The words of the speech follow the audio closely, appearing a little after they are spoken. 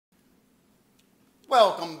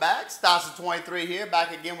Welcome back. Stasa23 here,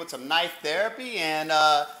 back again with some knife therapy. And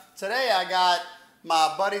today I got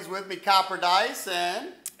my buddies with me, Copper Dice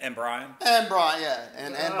and Brian. And Brian, yeah,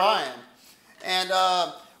 and Brian. And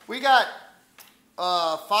we got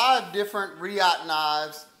 5 different Reate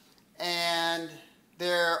knives, and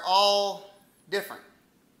they're all different.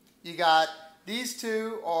 You got these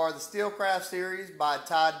 2 are the Steelcraft series by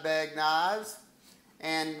Todd Begg Knives.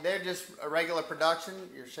 And they're just a regular production.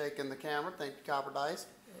 You're shaking the camera. Thank you, Copper Dice.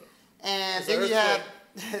 And then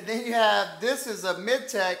you have this is a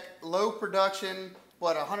mid-tech, low production.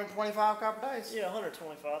 What, 125 Copper Dice? Yeah,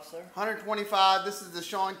 125, sir. 125. This is the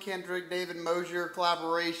Sean Kendrick, David Mosier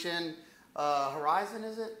collaboration. Horizon,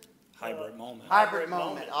 is it? Hybrid Moment. Hybrid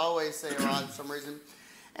Moment. I always say Horizon for some reason.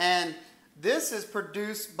 And this is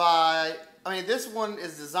produced by. This one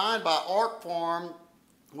is designed by Art Farm,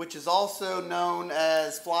 which is also known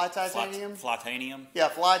as Fly Titanium. Flytanium. Yeah,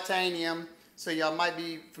 Flytanium. So y'all might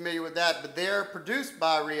be familiar with that. But they're produced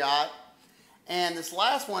by Reate. And this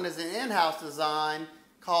last one is an in-house design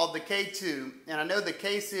called the K2. And I know the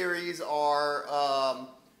K series are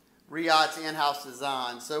Reate's in-house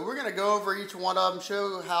design. So we're going to go over each one of them,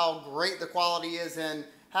 show how great the quality is, and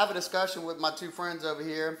have a discussion with my 2 friends over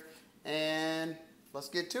here. And let's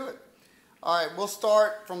get to it. All right, we'll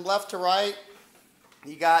start from left to right.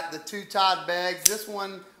 You got the 2 Todd Beggs. This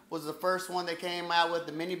one was the first one they came out with,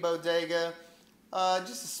 the Mini Bodega.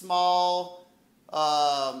 Just a small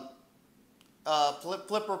flipper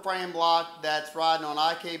frame block that's riding on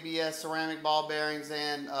IKBS ceramic ball bearings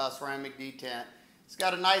and ceramic detent. It's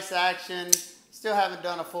got a nice action. Still haven't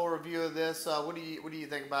done a full review of this. What do you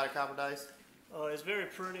think about it, Copper Dice? It's very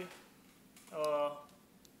pretty. I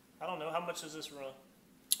don't know, how much does this run?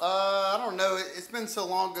 I don't know. It's been so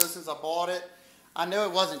long ago since I bought it. I know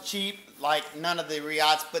it wasn't cheap, like none of the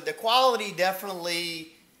Reates, but the quality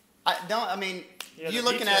definitely. You're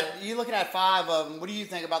looking at 5 of them. What do you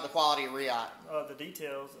think about the quality of Reate? The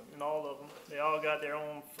details in all of them. They all got their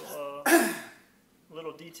own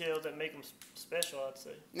little details that make them special, I'd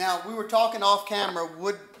say. Now, we were talking off camera.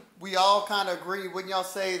 Would we all kind of agree? Wouldn't y'all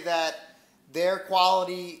say that their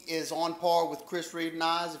quality is on par with Chris Reeve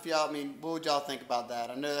knives? If y'all, what would y'all think about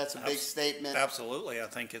that? I know that's a big statement. Absolutely, I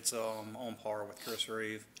think it's on par with Chris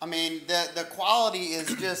Reeve. The quality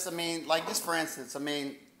is just, like just for instance,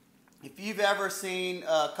 if you've ever seen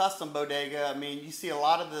a custom bodega, you see a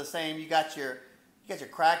lot of the same. You got your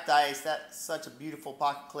cracked ice. That's such a beautiful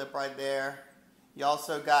pocket clip right there. You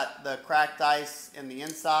also got the cracked ice in the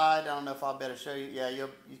inside. I don't know if I'll better show you. Yeah, you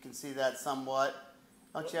can see that somewhat.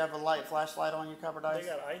 Don't you have a flashlight on your Copper Dice? They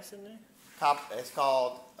got ice in there? It's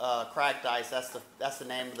called cracked ice. That's the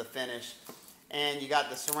name of the finish. And you got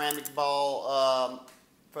the ceramic ball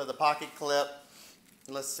for the pocket clip.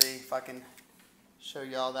 Let's see if I can show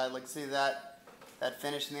you all that. Look, see that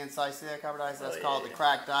finish in the inside? See that, Copper Dice? That's called the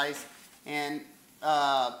cracked ice. And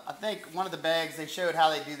I think one of the bags, they showed how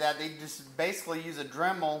they do that. They just basically use a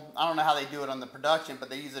Dremel. I don't know how they do it on the production, but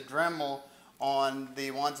they use a Dremel on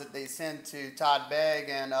the ones that they send to Todd Begg,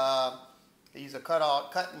 and they use a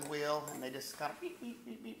cutting wheel, and they just kind of beep, beep,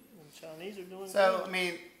 beep, beep. The Chinese are doing so,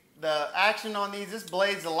 good. The action on these, this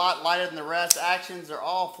blade's a lot lighter than the rest. Actions are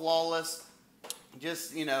all flawless.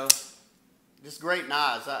 Just, just great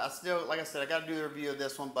knives. I still, like I said, I got to do the review of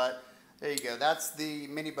this one, but there you go. That's the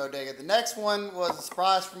Mini Bodega. The next one was a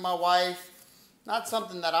surprise for my wife. Not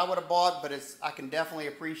something that I would have bought, but I can definitely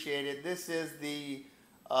appreciate it. This is the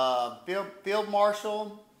Field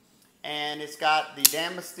Marshal, and it's got the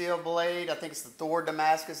Damasteel blade. I think it's the Thor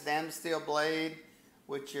Damascus Damasteel blade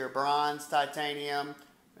with your bronze titanium,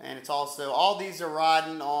 and it's also, all these are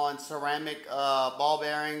riding on ceramic ball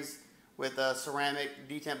bearings with a ceramic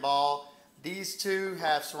detent ball. These 2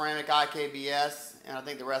 have ceramic IKBS, and I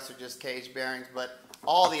think the rest are just cage bearings, but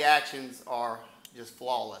all the actions are just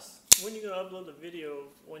flawless. When are you going to upload the video of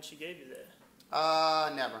when she gave you that?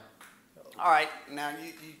 Never. All right, now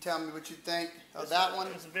you tell me what you think of that one.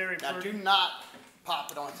 It's very pretty. Now do not pop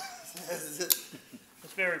it on. It's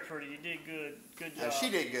very pretty. You did good. Good job. Yeah, she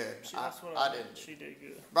did good. I didn't. She did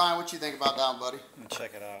good. Brian, what you think about that one, buddy? Let me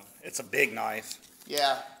check it out. It's a big knife.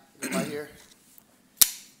 Yeah, right here.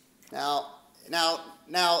 Now, I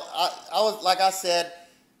was, like I said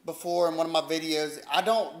before in one of my videos, I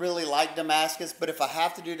don't really like Damascus, but if I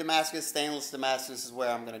have to do Damascus, stainless Damascus is where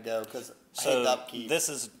I'm going to go, because I hate the upkeep. This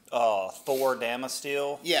is Thor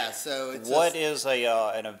Damasteel. Yeah, so it's what is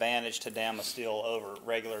an advantage to Damasteel over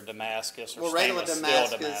regular Damascus or stainless steel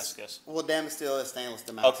Damascus? Well, Damasteel is stainless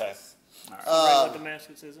Damascus. Okay. All right. Regular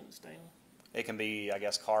Damascus isn't stainless. It can be, I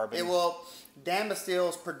guess, carbon. Damasteel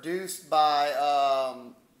is produced by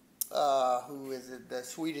who is it? The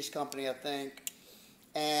Swedish company, I think.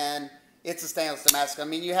 and it's a stainless Damascus. I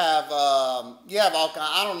mean, you have all kind.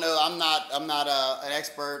 I don't know. I'm not an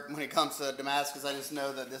expert when it comes to Damascus. I just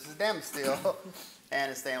know that this is damn steel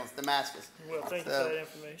and it's stainless Damascus. Well, thank you for that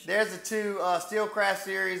information. There's the two Steelcraft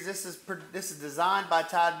series. This is designed by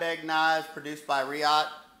Todd Begg Knives, produced by Reate.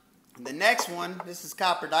 The next one, this is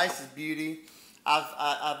Copper Dice's beauty.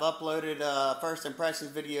 I've uploaded a first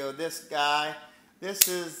impressions video of this guy. This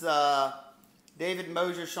is David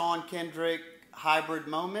Mosier, Sean Kendrick Hybrid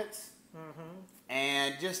Moments.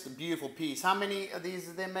 And just a beautiful piece. How many of these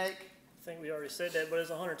did they make? I think we already said that, but it's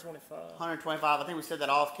 125. 125. I think we said that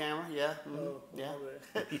off camera. Yeah. Oh, yeah.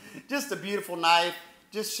 Just a beautiful knife.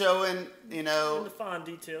 Just showing, And the fine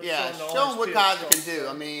details. Yeah, showing what Kaiser can do.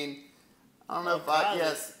 I mean, I don't know if I,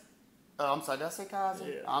 yes. Oh, I'm sorry. Did I say Kaiser?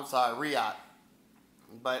 Yeah. I'm sorry, Reate.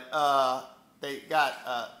 But they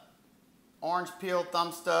got orange peel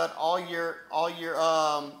thumb stud. All your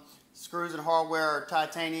screws and hardware are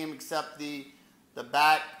titanium except the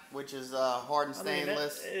back, which is hardened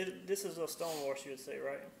stainless. This is a stone wash, you would say,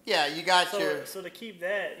 right? Yeah, you got So to keep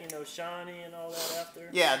that, shiny and all that after.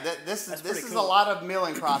 Yeah, this is cool. a lot of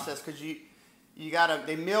milling process because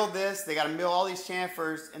they mill this, they gotta mill all these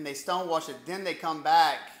chamfers and they stone wash it, then they come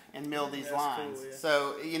back and mill these lines. Cool, yeah.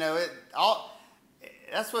 So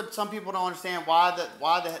that's what some people don't understand, why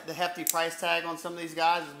the hefty price tag on some of these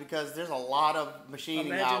guys is because there's a lot of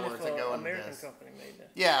machining hours that go into American this. company made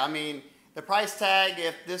that. Yeah, I mean, the price tag,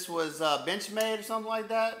 if this was Benchmade or something like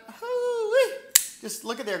that, just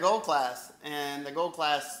look at their gold class. And the gold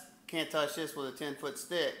class can't touch this with a 10-foot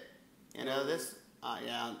stick. This,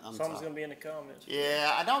 yeah, I'm Something's going to be in the comments.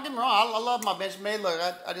 Yeah, I don't get me wrong. I love my Benchmade. Look,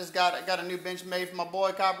 I just got a new Benchmade for my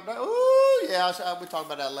boy Copper. Ooh, yeah, we'll talk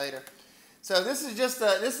about that later. So this is just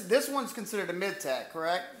this one's considered a mid-tech,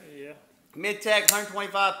 correct? Yeah. Mid-tech,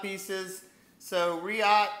 125 pieces. So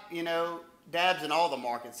Reate, dabs in all the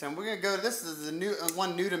markets, and we're gonna go. This is a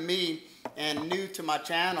one new to me and new to my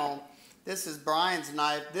channel. This is Brian's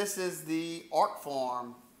knife. This is the Art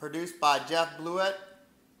Form, produced by Jeff Blewett,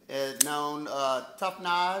 known Tough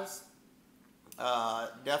Knives.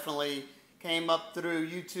 Definitely came up through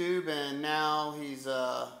YouTube, and now he's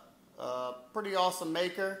a pretty awesome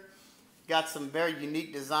maker. Got some very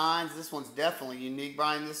unique designs. This one's definitely unique.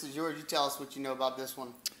 Brian, this is yours. You tell us what you know about this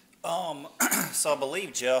one. So I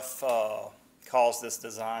believe Jeff calls this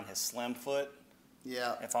design his slim foot.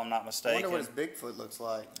 Yeah. If I'm not mistaken. I wonder what his Bigfoot looks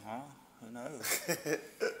like. Who knows?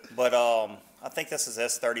 But I think this is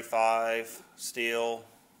S35 steel.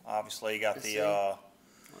 Obviously, you got Let's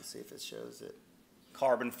see if it shows it.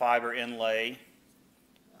 Carbon fiber inlay.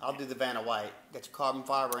 I'll do the Vanna White. Got your carbon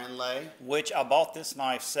fiber inlay. Which I bought this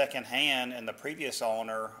knife second hand, and the previous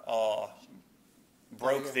owner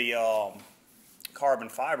broke the carbon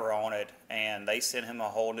fiber on it, and they sent him a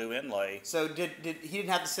whole new inlay. So he didn't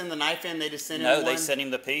have to send the knife in? They just sent him one? No, they sent him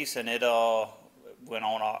the piece, and it went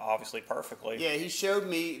on obviously perfectly. Yeah, he showed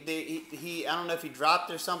me. I don't know if he dropped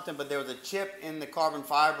or something, but there was a chip in the carbon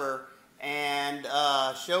fiber, and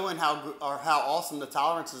showing how awesome the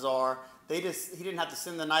tolerances are. He didn't have to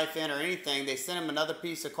send the knife in or anything. They sent him another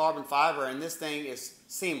piece of carbon fiber, and this thing is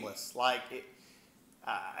seamless. Like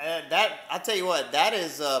I tell you what, that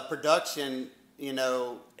is production.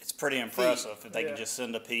 It's pretty impressive if they can just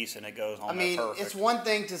send a piece and it goes on. Perfect. It's one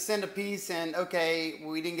thing to send a piece and okay,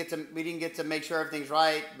 we didn't get to make sure everything's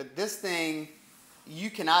right, but this thing, you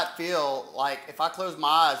cannot feel like if I close my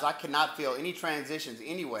eyes, I cannot feel any transitions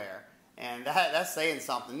anywhere, and that's saying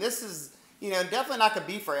something. This is. Definitely not going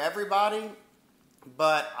to be for everybody,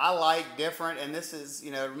 but I like different, and this is,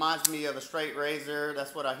 it reminds me of a straight razor.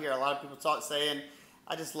 That's what I hear a lot of people saying.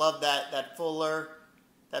 I just love that fuller,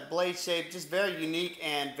 that blade shape, just very unique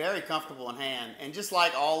and very comfortable in hand. And just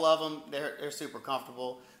like all of them, they're super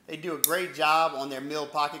comfortable. They do a great job on their mill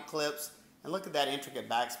pocket clips, and look at that intricate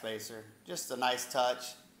backspacer. Just a nice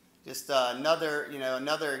touch. Just another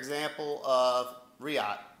example of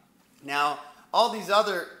Reate. Now, all these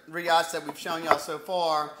other Reates that we've shown y'all so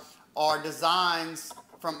far are designs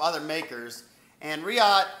from other makers, and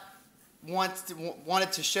Reate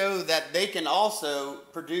wanted to show that they can also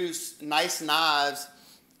produce nice knives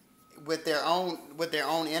with their own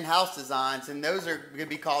in-house designs, and those are going to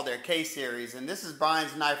be called their K series. And this is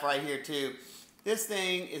Brian's knife right here too. This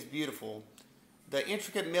thing is beautiful. The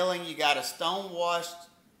intricate milling. You got a stone washed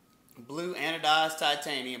blue anodized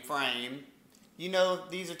titanium frame.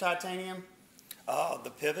 These are titanium.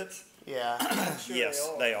 The pivots? Yeah. Sure yes,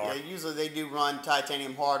 they are. Yeah, usually they do run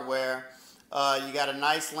titanium hardware. You got a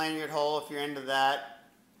nice lanyard hole if you're into that.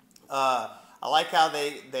 I like how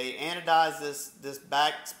they anodized this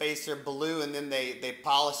back spacer blue, and then they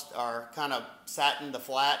polished or kind of satined the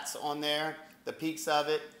flats on there, the peaks of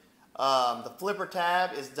it. The flipper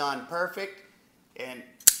tab is done perfect, and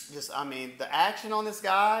just, I mean, the action on this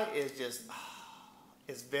guy is just,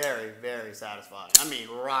 it's very, very satisfying. I mean,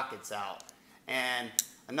 rockets out. And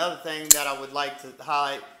another thing that I would like to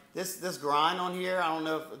highlight, this grind on here, I don't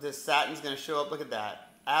know if this satin's going to show up. Look at that.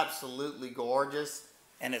 Absolutely gorgeous.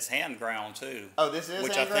 And it's hand ground too. Oh, this is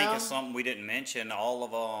which hand I think ground? is something we didn't mention. All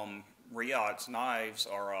of Reate's knives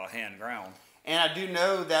are hand ground. And I do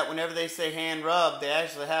know that whenever they say hand rub, they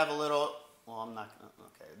actually have a little. Well, I'm not gonna.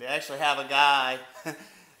 Okay, they actually have a guy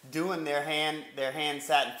doing their hand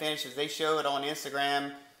satin finishes. They show it on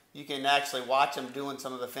Instagram. You can actually watch them doing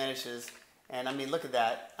some of the finishes. And I mean, look at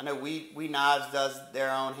that. I know We Knives does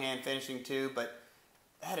their own hand finishing too, but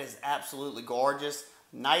that is absolutely gorgeous.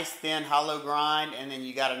 Nice thin hollow grind, and then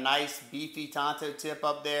you got a nice beefy Tonto tip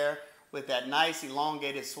up there with that nice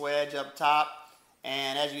elongated swedge up top.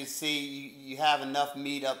 And as you can see, you have enough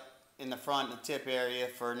meat up in the front and the tip area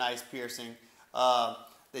for a nice piercing. The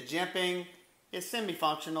jimping is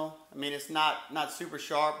semi-functional. I mean, it's not super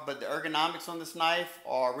sharp, but the ergonomics on this knife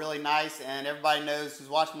are really nice, and everybody knows who's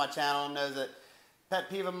watching my channel knows that pet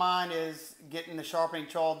peeve of mine is getting the sharpening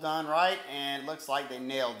trawl done right, and it looks like they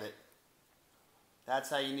nailed it.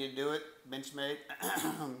 That's how you need to do it, Benchmade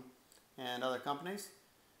and other companies.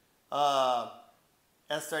 S35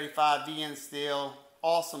 VN steel,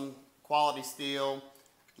 awesome quality steel.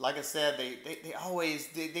 Like I said, they always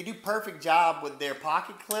do perfect job with their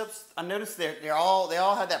pocket clips. I noticed they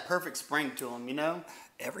all have that perfect spring to them, you know?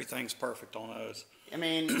 Everything's perfect on those. I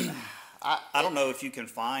mean, I don't know if you can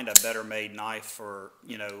find a better made knife for,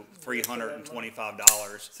 you know,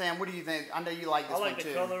 $325. Sam, what do you think? I know you like this one too. I like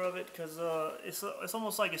the color of it because it's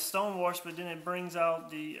almost like it's stone washed, but then it brings out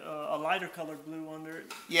the a lighter colored blue under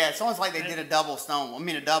it. Yeah, it's almost like they did a double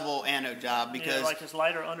anode job, because like it's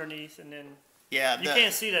lighter underneath, and then yeah, you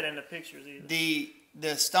can't see that in the pictures either.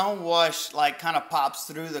 The stone wash like kind of pops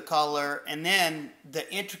through the color, and then the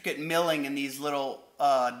intricate milling in these little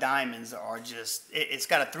diamonds are just, it's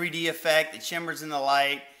got a 3D effect. It shimmers in the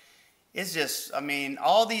light. It's just, I mean,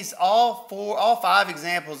 all 5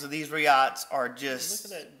 examples of these Reates are just.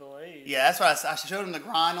 Look at that blade. Yeah, that's why I showed them the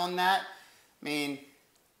grind on that. I mean,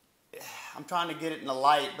 I'm trying to get it in the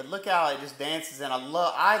light, but look how it just dances, and I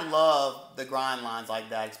love the grind lines like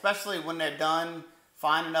that, especially when they're done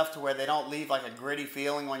fine enough to where they don't leave like a gritty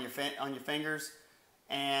feeling on your fingers.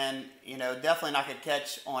 And, you know, definitely not going to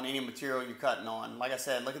catch on any material you're cutting on. Like I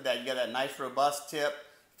said, look at that. You got that nice robust tip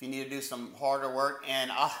if you need to do some harder work.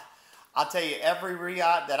 And I'll tell you, every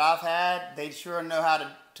Reate that I've had, they sure know how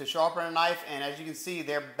to sharpen a knife. And as you can see,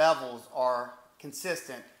 their bevels are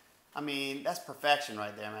consistent. I mean, that's perfection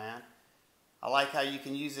right there, man. I like how you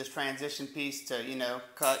can use this transition piece to, you know,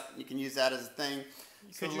 cut. You can use that as a thing.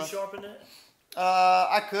 Could you sharpen it?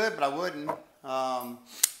 I could, but I wouldn't.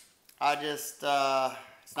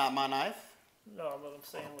 It's not my knife. No, but I'm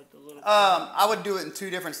saying with the little. I would do it in 2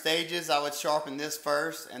 different stages. I would sharpen this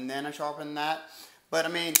first, and then I sharpen that. But I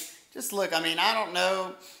mean, just look. I mean, I don't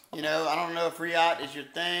know. You know, I don't know if Reate is your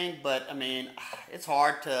thing, but I mean, it's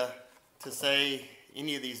hard to say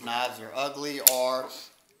any of these knives are ugly, or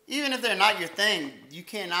even if they're not your thing, you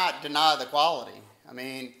cannot deny the quality. I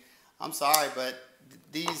mean, I'm sorry, but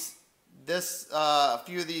a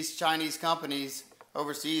few of these Chinese companies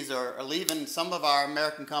overseas are leaving some of our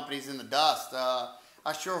American companies in the dust.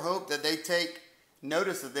 I sure hope that they take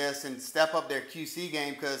notice of this and step up their QC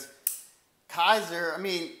game, because Kaiser's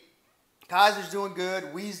doing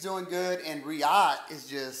good, Wee's doing good, and Reate is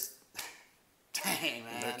just, dang,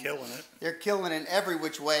 man. They're killing it. They're killing it in every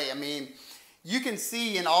which way. I mean, you can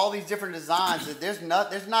see in all these different designs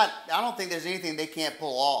that I don't think there's anything they can't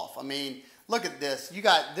pull off. I mean, look at this.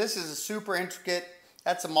 This is a super intricate.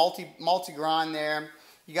 That's a multi grind there.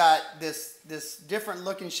 You got this different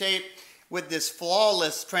looking shape with this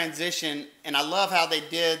flawless transition, and I love how they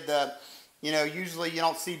did the, you know, usually you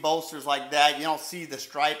don't see bolsters like that. You don't see the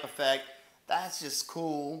stripe effect. That's just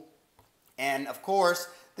cool. And of course,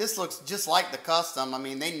 this looks just like the custom. I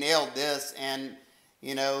mean, they nailed this, and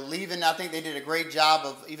you know, I think they did a great job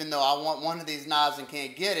of, even though I want one of these knives and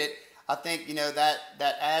can't get it, I think, you know, that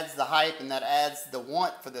adds the hype and that adds the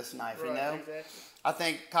want for this knife, you know? Exactly. I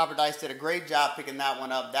think Copper Dice did a great job picking that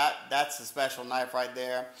one up. That's a special knife right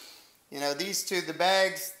there. You know, these two, the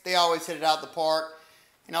bags, they always hit it out the park.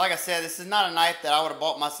 You know, like I said, this is not a knife that I would have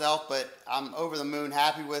bought myself, but I'm over the moon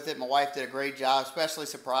happy with it. My wife did a great job, especially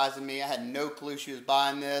surprising me. I had no clue she was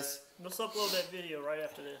buying this. Let's upload that video right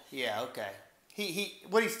after this. Yeah, okay.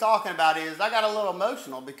 What he's talking about is, I got a little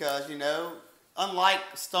emotional because, you know, unlike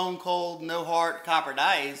Stone Cold, No Heart, Copper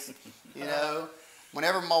Dice, you know,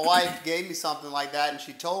 whenever my wife gave me something like that and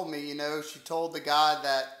she told me, you know, she told the guy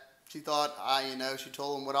that she thought she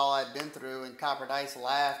told him what all I'd been through, and Copper Dice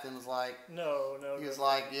laughed and was like, No. he was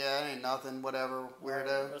like, yeah, it ain't nothing, whatever,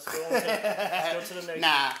 weirdo. Let's go to the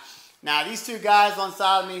next. Now, these two guys on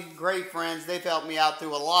side of me, great friends. They've helped me out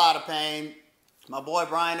through a lot of pain. My boy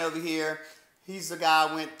Brian over here, he's the guy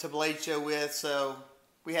I went to Blade Show with, so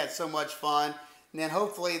we had so much fun. And then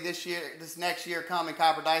hopefully this next year coming,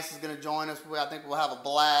 Copper Dice is going to join us. I think we'll have a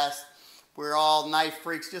blast. We're all knife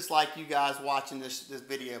freaks, just like you guys watching this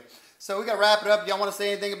video. So we got to wrap it up. Y'all want to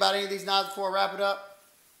say anything about any of these knives before I wrap it up?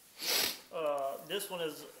 This one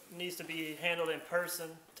needs to be handled in person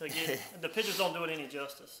to get the pictures don't do it any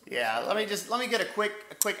justice. Yeah, let me get a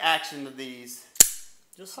quick action of these.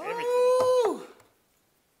 Just everything. Ooh.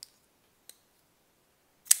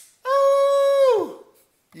 Ooh.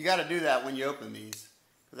 You got to do that when you open these,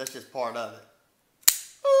 because that's just part of it.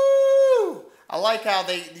 Ooh. I like how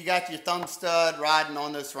you got your thumb stud riding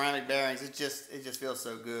on those ceramic bearings. It just feels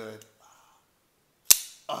so good.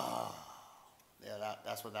 Oh. Yeah,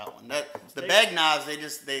 that's what that one. The bag knives,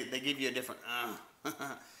 they give you a different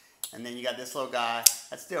and then you got this little guy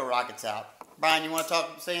that still rockets out. Brian, you want to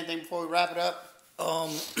say anything before we wrap it up?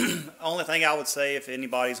 Only thing I would say, if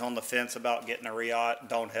anybody's on the fence about getting a Reate,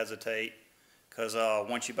 don't hesitate, because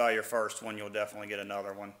once you buy your first one, you'll definitely get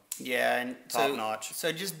another one. Yeah, and top notch.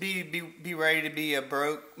 So just be ready to be a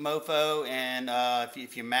broke mofo, and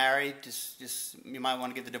if you're married, just you might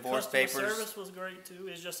want to get the divorce papers. Service was great too.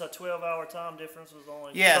 It's just a 12-hour time difference was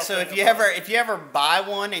only. Yeah, so if you ever buy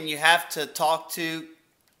one and you have to talk to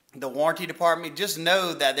the warranty department, just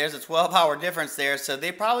know that there's a 12-hour difference there, so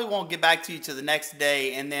they probably won't get back to you till the next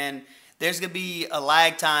day, and then there's going to be a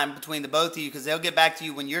lag time between the both of you, because they'll get back to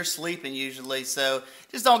you when you're sleeping usually. So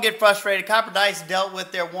just don't get frustrated. Copper Dice dealt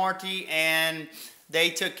with their warranty, and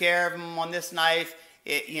they took care of them on this knife.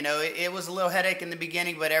 It was a little headache in the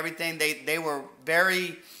beginning, but everything, they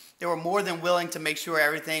were more than willing to make sure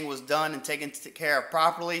everything was done and taken care of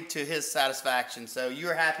properly to his satisfaction. So you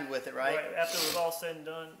were happy with it, right? Right, after it was all said and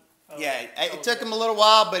done. Yeah, it took them a little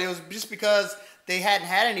while, but it was just because they hadn't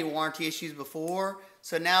had any warranty issues before.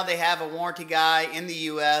 So now they have a warranty guy in the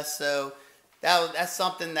U.S., so that's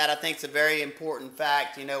something that I think is a very important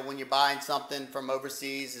fact, when you're buying something from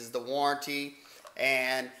overseas, is the warranty.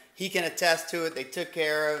 And he can attest to it. They took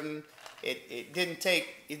care of him. It didn't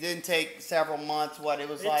take several months. It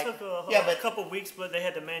took a couple weeks, but they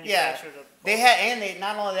had to manufacture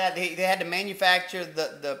not only that, they had to manufacture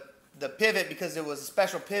the pivot, because it was a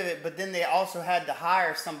special pivot, but then they also had to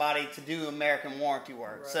hire somebody to do American warranty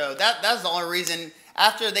work. Right. So that's the only reason.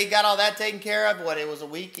 After they got all that taken care of, it was a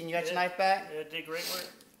week and you got your knife back? Yeah, it did great work.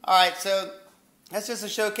 All right, so that's just a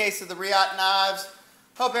showcase of the Reate knives.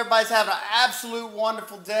 Hope everybody's having an absolute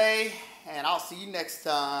wonderful day, and I'll see you next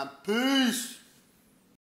time. Peace.